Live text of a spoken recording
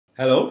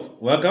Hello,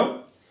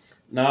 welcome.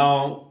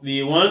 Now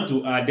we want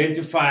to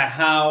identify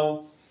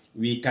how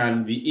we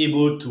can be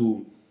able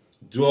to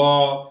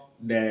draw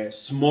the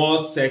small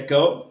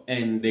circle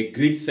and the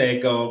great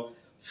circle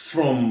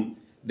from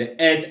the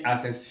earth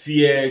as a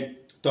sphere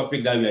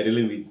topic that we are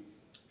dealing with.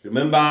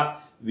 Remember,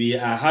 we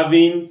are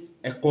having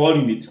a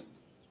coordinate.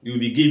 You will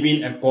be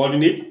given a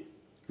coordinate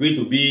which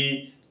will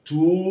be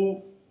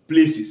two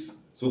places.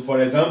 So for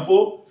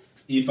example,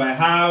 if I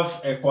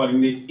have a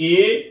coordinate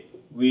A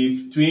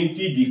with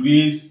 20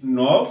 degrees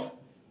north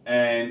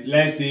and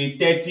let's say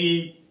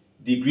 30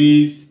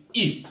 degrees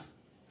east,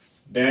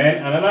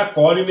 then another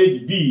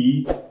coordinate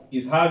B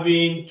is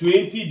having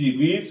 20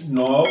 degrees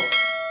north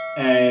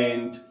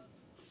and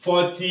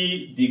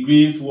 40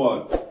 degrees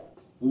what?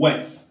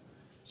 West.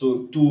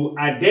 So to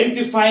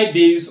identify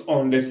this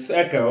on the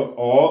circle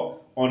or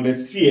on the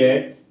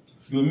sphere,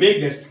 you make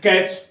the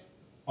sketch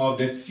of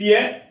the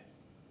sphere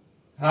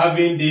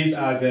having this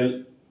as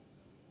a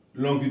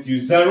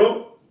longitude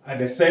 0 at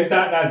the center,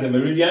 that's the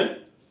meridian.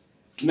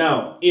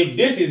 Now, if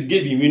this is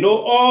given, we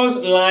know all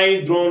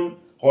lines drawn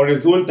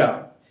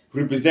horizontal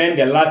represent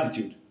the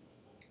latitude.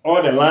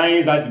 All the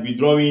lines that you be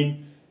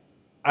drawing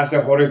as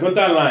a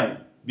horizontal line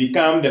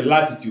become the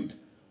latitude.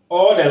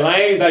 All the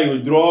lines that you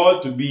draw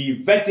to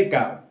be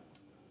vertical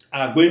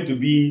are going to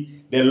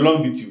be the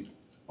longitude.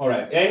 All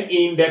right, and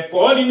in the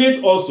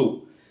coordinate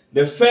also,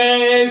 the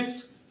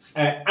first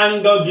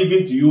angle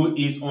given to you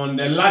is on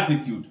the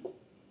latitude.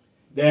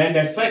 Then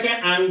the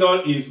second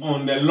angle is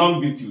on the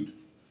longitude.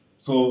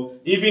 So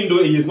even though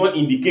it is not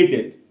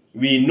indicated,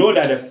 we know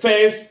that the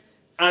first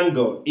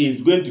angle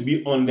is going to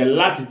be on the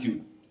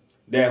latitude,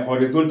 the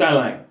horizontal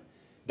line.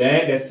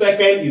 Then the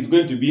second is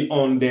going to be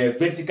on the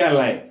vertical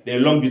line, the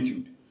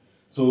longitude.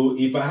 So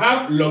if I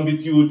have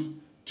latitude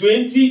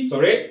 20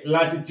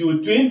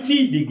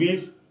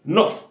 degrees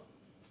north,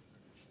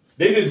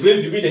 this is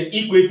going to be the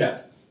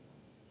equator,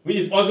 which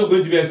is also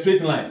going to be a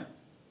straight line.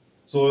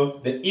 So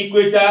the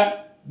equator,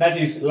 that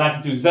is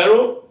latitude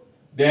 0,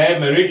 the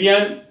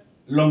meridian,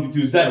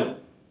 longitude 0.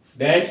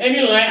 Then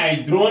any line I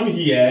drawn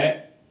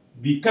here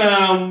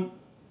become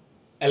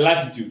a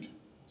latitude.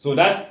 So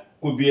that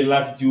could be a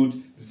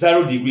latitude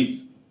 0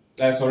 degrees.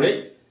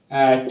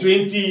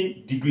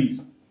 20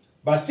 degrees.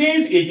 But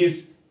since it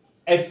is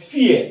a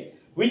sphere,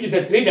 which is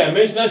a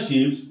three-dimensional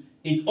shape,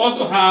 it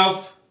also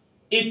have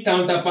its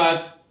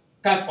counterpart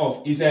cut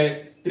off. It's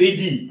a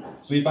 3D.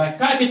 So if I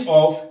cut it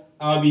off,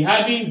 I'll be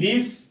having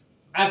this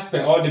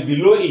aspect or the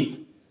below it,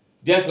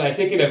 just like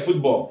taking a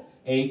football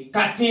and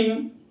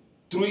cutting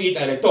through it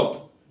at the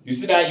top. You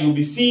see that you'll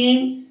be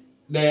seeing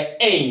the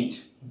end.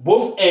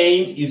 Both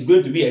ends is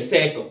going to be a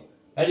circle.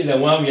 That is the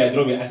one we are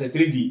drawing as a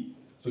 3D.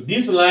 So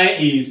this line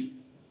is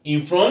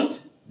in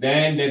front,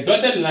 then the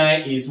dotted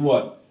line is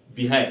what?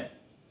 Behind.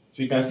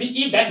 So you can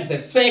see if that is a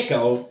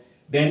circle,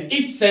 then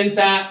its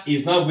center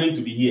is now going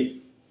to be here.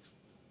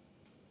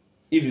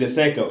 If it's a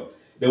circle,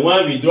 the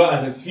one we draw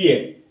as a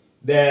sphere,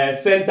 the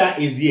center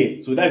is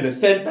here. So that's the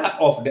center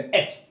of the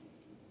earth.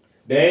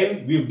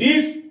 Then with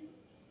this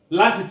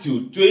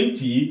latitude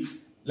 20,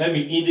 let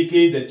me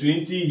indicate the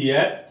 20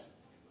 here,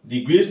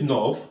 degrees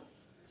north.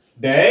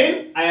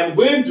 Then I am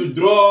going to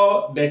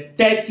draw the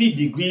 30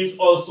 degrees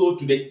also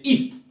to the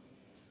east.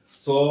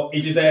 So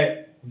it is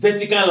a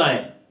vertical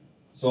line.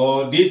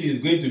 So this is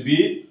going to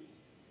be,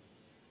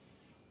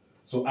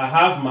 so I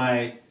have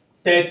my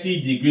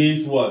 30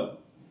 degrees what?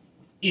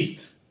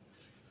 East.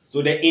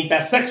 So the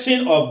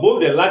intersection of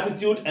both the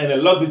latitude and the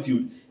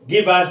longitude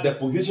give us the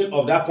position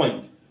of that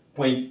point,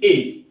 point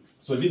A.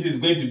 So this is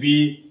going to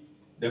be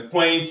the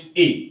point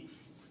A,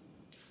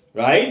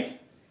 right?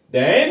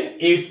 Then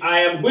if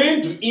I am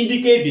going to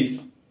indicate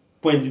this,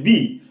 point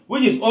B,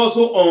 which is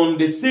also on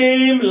the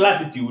same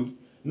latitude,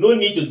 no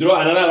need to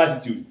draw another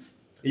latitude.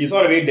 It is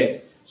already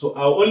there. So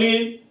I'll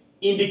only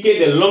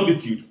indicate the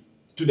longitude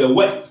to the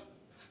west.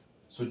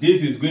 So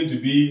this is going to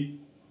be,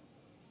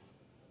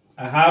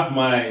 I have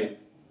my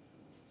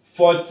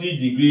 40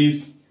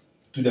 degrees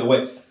to the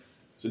west.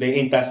 So the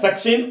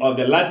intersection of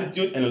the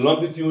latitude and the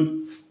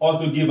longitude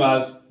also give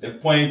us the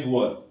point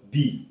what?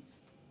 B.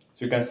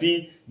 So you can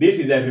see this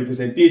is a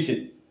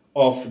representation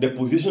of the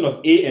position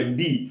of A and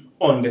B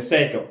on the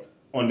circle,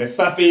 on the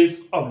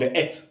surface of the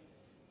earth,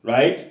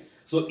 right?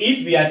 So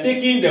if we are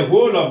taking the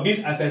whole of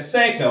this as a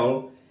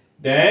circle,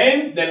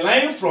 then the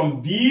line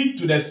from B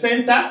to the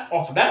center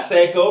of that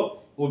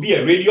circle will be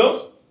a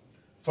radius.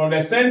 From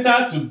the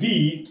center to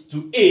B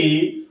to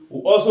A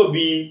will also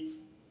be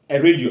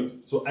a radius.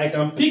 So I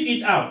can pick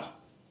it out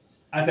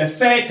as a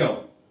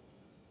circle,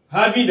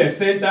 having the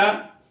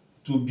center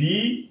to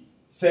B,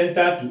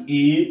 center to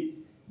A.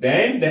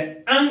 Then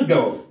the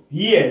angle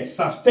here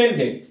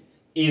subtended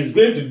is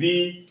going to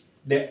be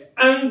the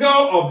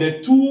angle of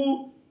the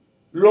two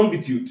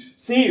longitudes.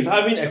 Since it's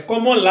having a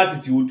common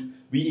latitude,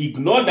 we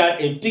ignore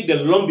that and take the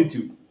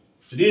longitude.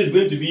 So this is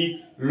going to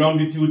be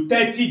longitude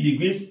 30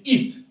 degrees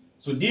east.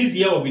 So this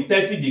here will be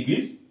 30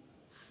 degrees.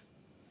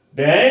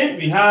 Then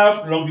we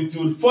have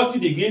longitude 40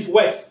 degrees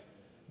west.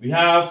 We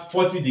have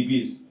 40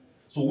 degrees.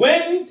 So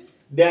when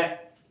the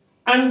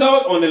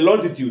angles on the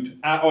longitude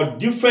are on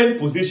different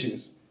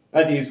positions.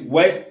 That is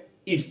west,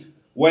 east,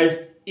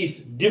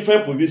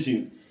 different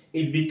positions.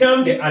 It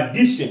becomes the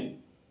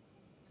addition.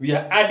 We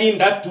are adding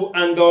that two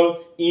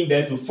angles in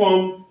there to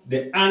form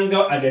the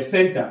angle at the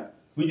center,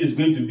 which is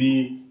going to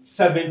be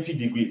 70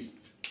 degrees.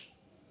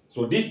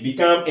 So this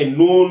becomes a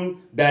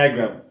known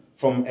diagram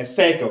from a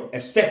circle, a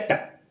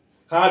sector.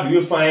 How do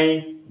you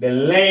find the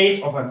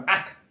length of an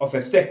arc of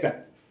a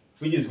sector?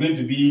 Which is going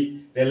to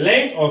be the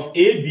length of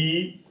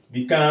AB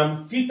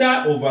becomes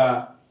theta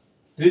over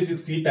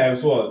 360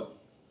 times what?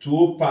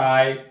 2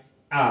 pi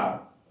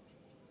r.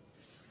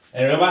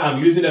 And remember,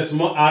 I'm using a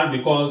small r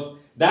because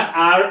that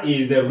r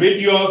is the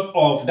radius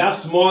of that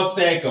small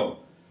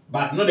circle,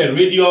 but not the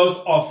radius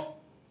of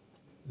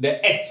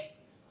the earth.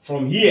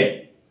 From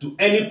here to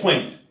any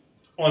point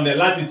on the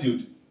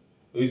latitude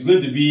is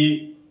going to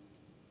be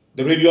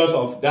the radius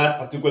of that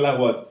particular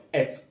what?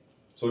 Earth.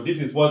 So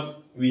this is what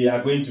we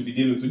are going to be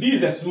dealing with. So this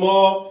is a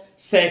small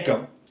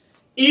circle.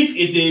 If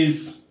it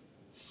is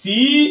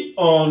C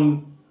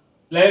on,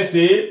 let's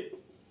say,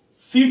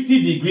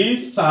 50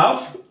 degrees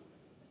south,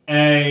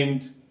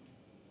 and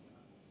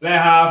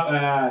let's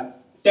have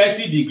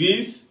 30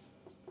 degrees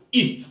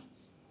east,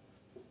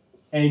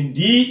 and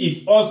D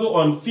is also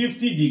on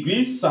 50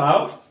 degrees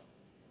south,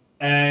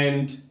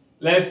 and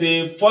let's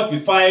say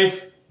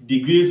 45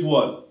 degrees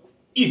what?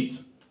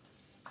 East.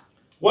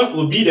 What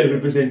will be the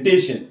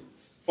representation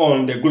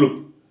on the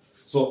globe?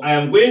 So I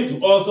am going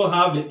to also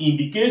have the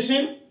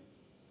indication,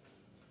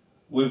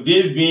 with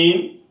this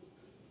being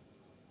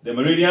the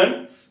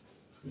meridian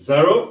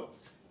 0.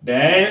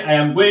 Then I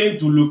am going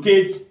to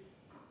locate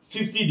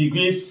 50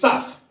 degrees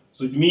south.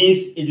 So it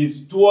means it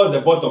is towards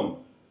the bottom.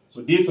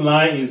 So this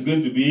line is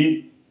going to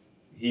be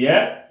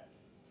here.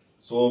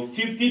 So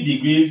 50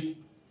 degrees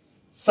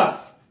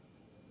south.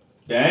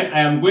 Then I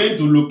am going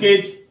to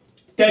locate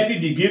 30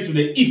 degrees to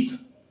the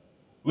east,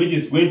 which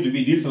is going to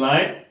be this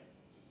line.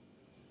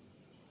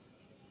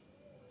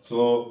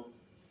 So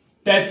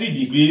 30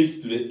 degrees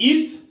to the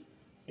east.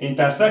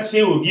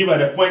 Intersection will give at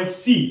the point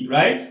C,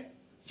 right?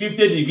 50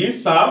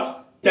 degrees south,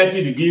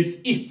 30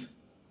 degrees east.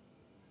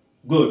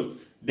 Good.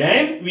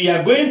 Then we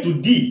are going to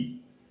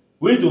D,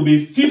 which will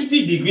be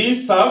 50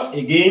 degrees south,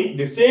 again,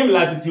 the same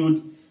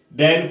latitude,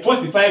 then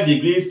 45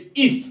 degrees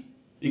east.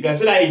 You can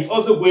see that it's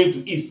also going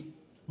to east.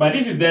 But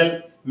this is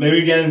the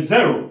meridian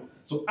 0.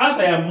 So as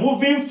I am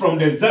moving from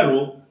the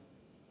 0,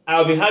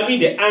 I'll be having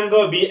the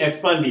angle be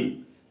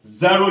expanding.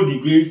 0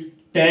 degrees,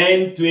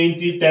 10,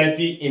 20,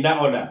 30 in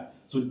that order.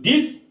 So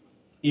this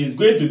is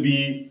going to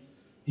be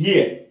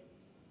here,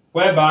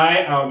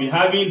 whereby I'll be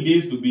having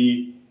this to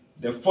be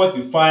the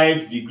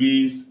 45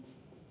 degrees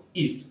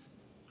east.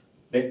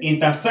 The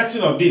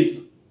intersection of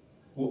this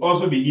will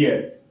also be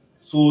here.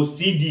 So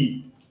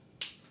CD.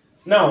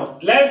 Now,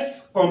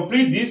 let's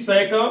complete this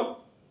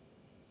circle.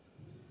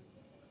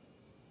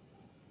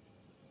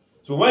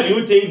 So what do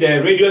you think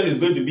the radius is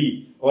going to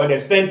be, or the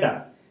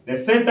center? The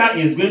center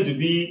is going to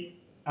be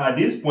at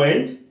this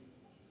point.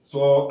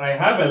 So I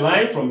have a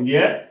line from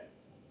here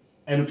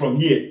and from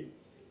here.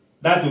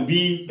 That will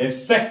be the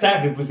sector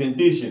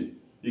representation.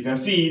 You can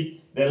see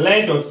it. The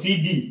length of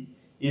CD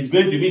is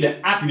going to be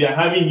the arc we are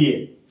having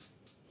here.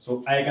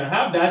 So I can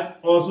have that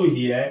also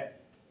here.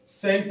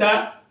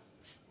 Center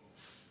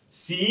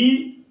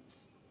CD.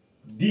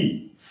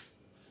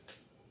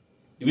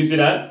 Do we see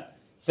that?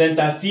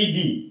 Center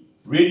CD.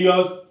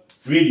 Radius.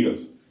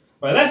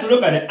 But let's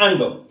look at the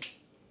angle.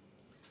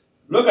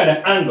 Look at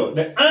the angle.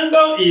 The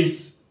angle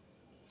is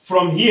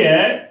from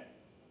here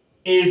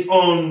is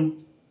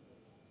on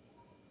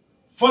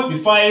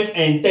 45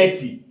 and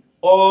 30,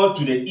 all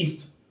to the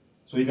east.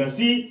 So you can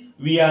see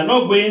we are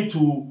not going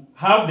to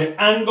have the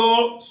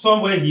angle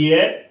somewhere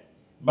here,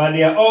 but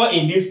they are all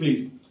in this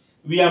place.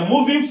 We are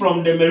moving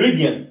from the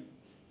meridian.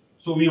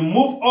 So we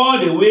move all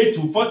the way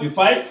to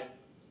 45,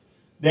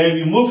 then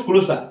we move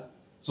closer.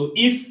 So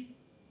if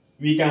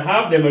we can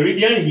have the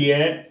meridian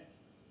here,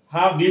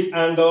 have this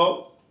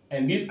angle,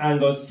 and this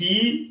angle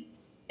C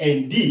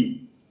and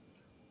D,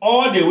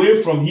 all the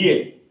way from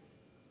here,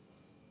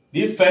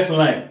 this first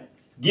line,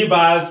 give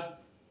us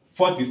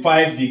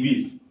 45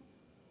 degrees.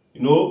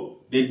 You know,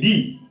 the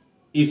D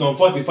is on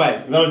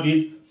 45, isn't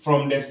it?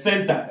 From the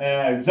center,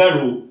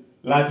 0,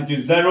 latitude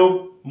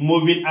 0,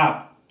 moving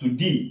up to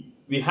D,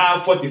 we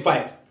have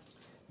 45.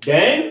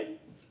 Then,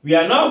 we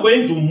are now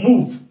going to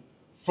move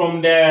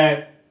from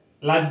the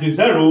latitude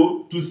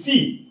 0 to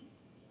C.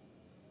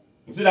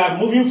 You see that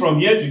moving from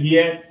here to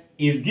here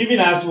is giving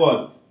us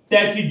what?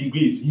 30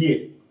 degrees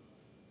here.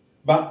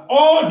 But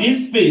all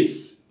this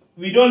space,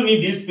 we don't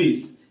need this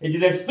space. It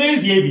is the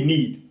space here we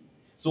need.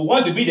 So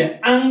what will be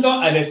the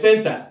angle at the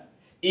center?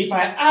 If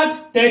I add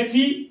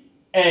 30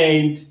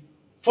 and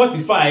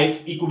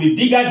 45, it could be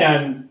bigger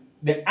than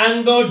the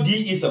angle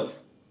D itself.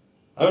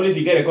 I don't know if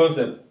you get the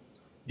concept.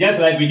 Just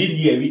like we did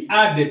here, we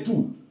add the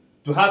 2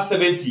 to have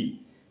 70.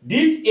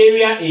 This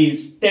area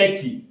is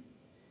 30.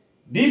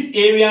 This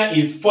area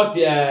is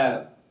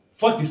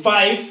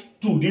 45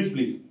 to this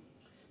place.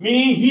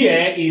 Meaning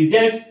here is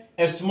just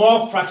a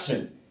small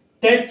fraction.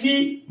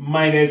 30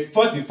 minus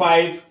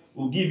 45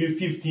 will give you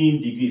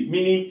 15 degrees,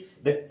 meaning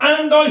the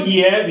angle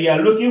here we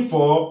are looking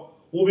for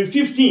will be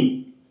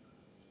 15.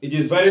 It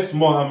is very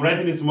small. I'm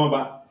writing it small,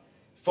 but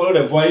follow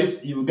the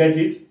voice, you will get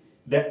it.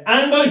 The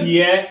angle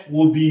here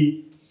will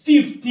be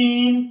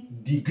 15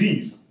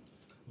 degrees,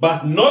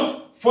 but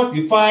not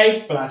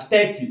 45 plus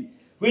 30,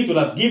 which would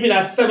have given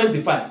us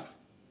 75.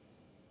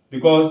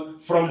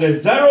 Because from the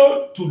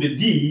 0 to the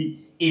D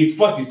is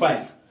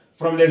 45.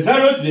 From the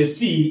 0 to the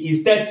C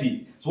is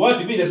 30. So what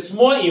will be the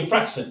small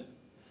infraction?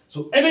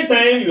 So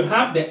anytime you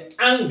have the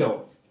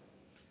angle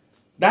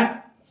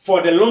that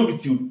for the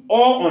longitude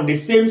or on the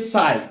same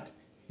side,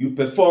 you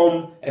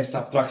perform a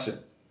subtraction.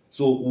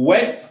 So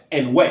west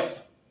and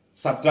west,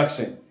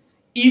 subtraction.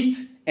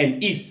 East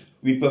and east,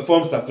 we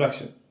perform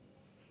subtraction.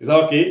 Is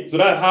that okay? So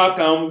that's how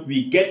come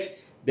we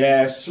get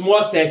the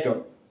small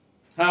circle.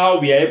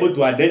 How we are able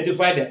to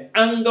identify the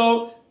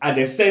angle at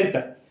the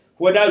center,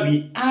 whether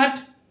we add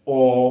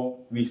or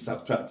we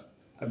subtract.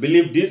 I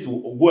believe this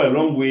will go a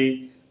long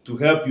way to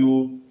help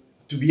you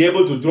to be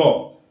able to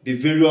draw the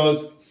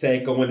various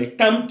circles when it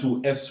comes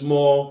to a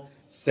small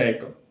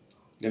circle.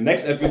 The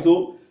next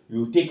episode, we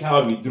will take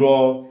how we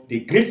draw the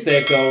great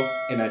circle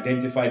and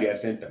identify their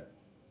center.